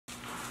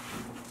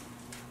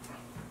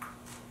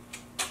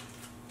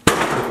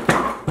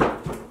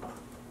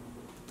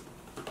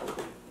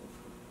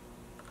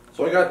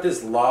So I got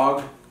this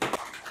log.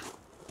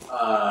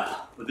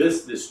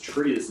 This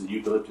tree, this is a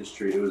eucalyptus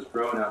tree. It was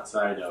grown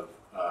outside of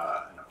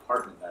an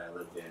apartment that I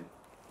lived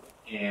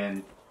in,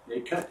 and they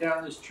cut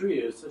down this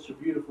tree. It was such a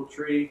beautiful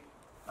tree.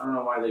 I don't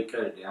know why they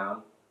cut it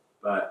down,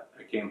 but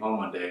I came home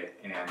one day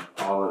and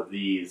all of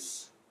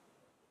these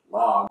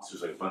logs,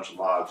 there's like a bunch of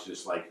logs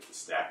just like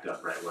stacked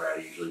up right where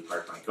I usually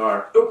park my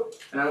car.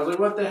 And I was like,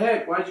 what the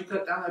heck? Why'd you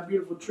cut down that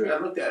beautiful tree? I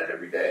looked at it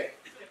every day.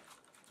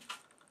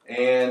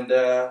 And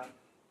I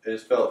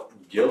just felt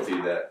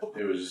guilty that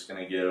it was just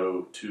going to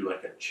go to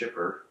like a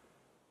chipper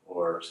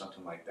or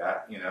something like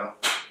that, you know.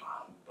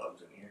 Wow,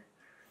 bugs in here.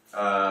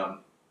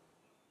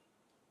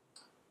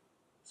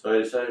 So I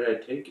decided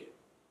I'd take it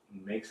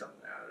and make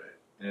something out of it.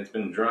 And it's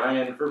been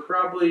drying for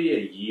probably a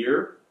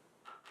year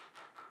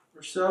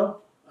or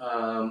so.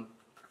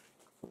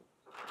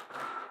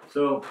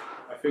 So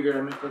I figured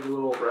I'd make like a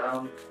little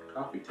round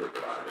coffee table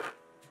out of it.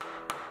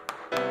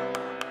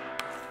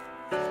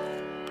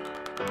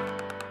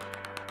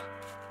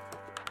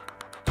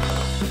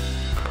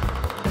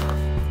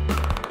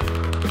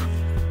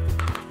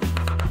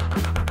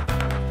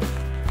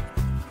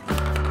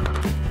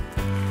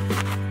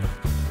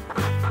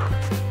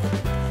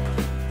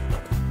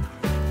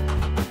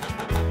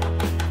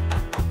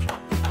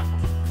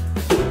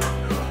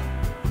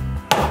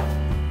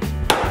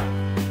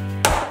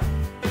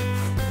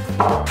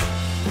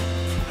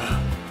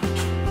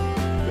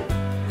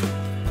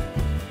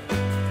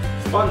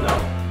 Fun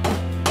though.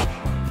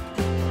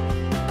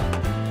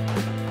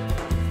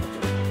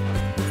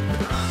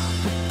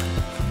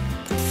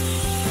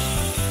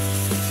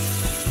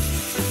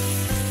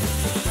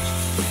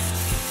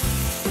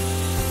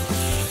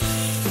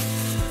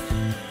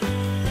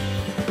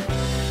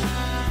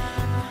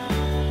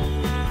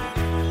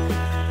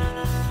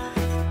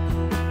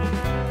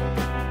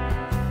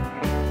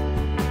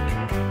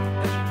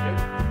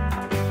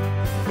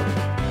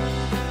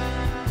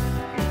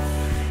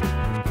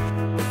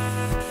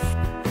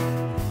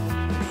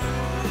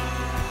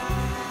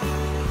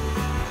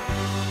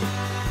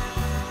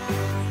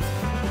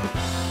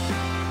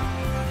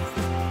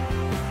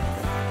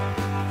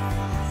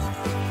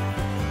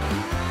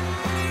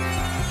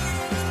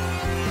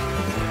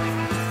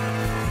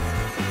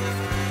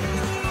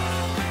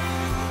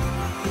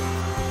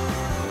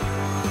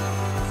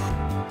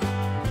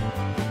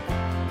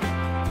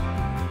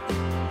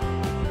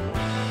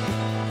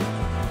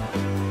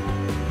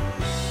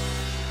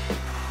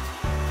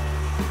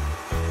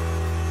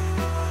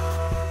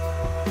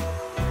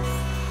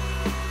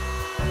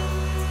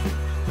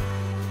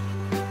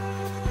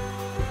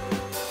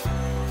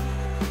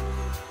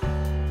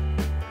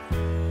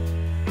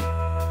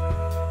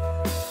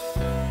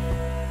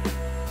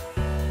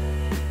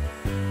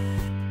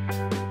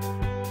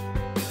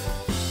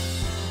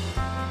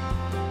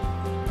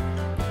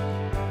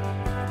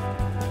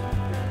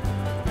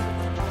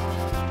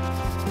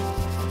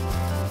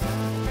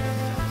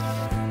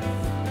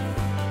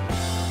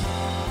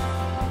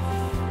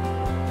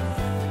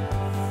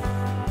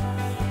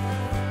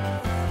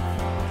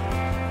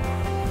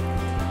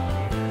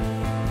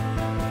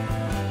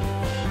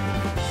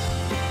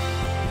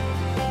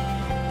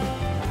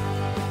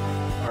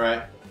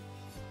 Alright,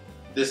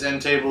 this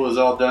end table is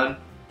all done.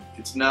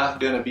 It's not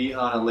going to be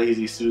on a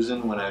Lazy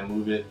Susan when I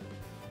move it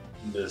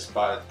into the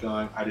spot it's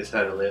going. I just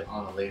had it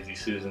on a Lazy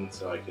Susan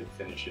so I could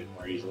finish it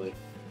more easily.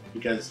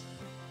 Because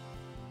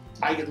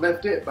I could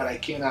lift it, but I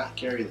cannot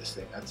carry this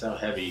thing. That's how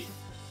heavy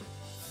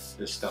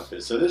this stump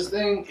is. So this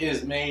thing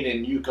is made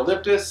in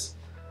eucalyptus,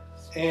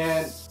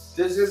 and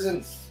this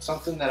isn't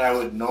something that I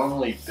would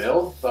normally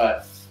build,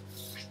 but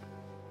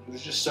it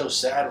was just so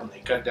sad when they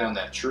cut down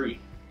that tree.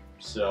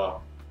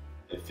 So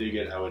I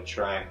figured I would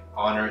try and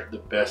honor it the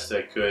best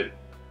I could,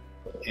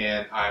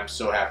 and I'm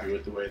so happy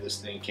with the way this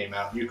thing came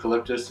out.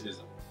 Eucalyptus is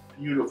a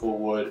beautiful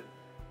wood.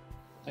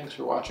 Thanks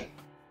for watching.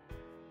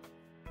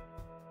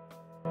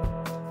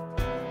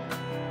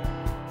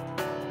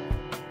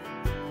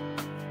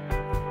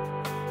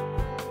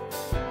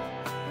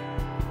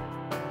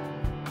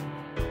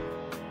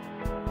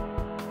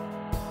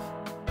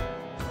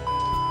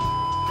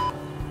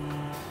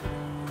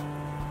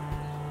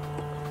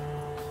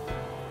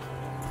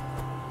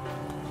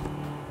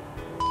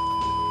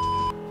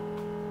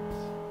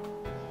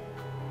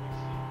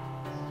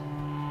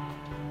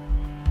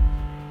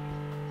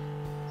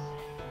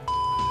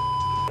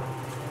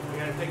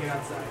 Take it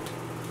outside.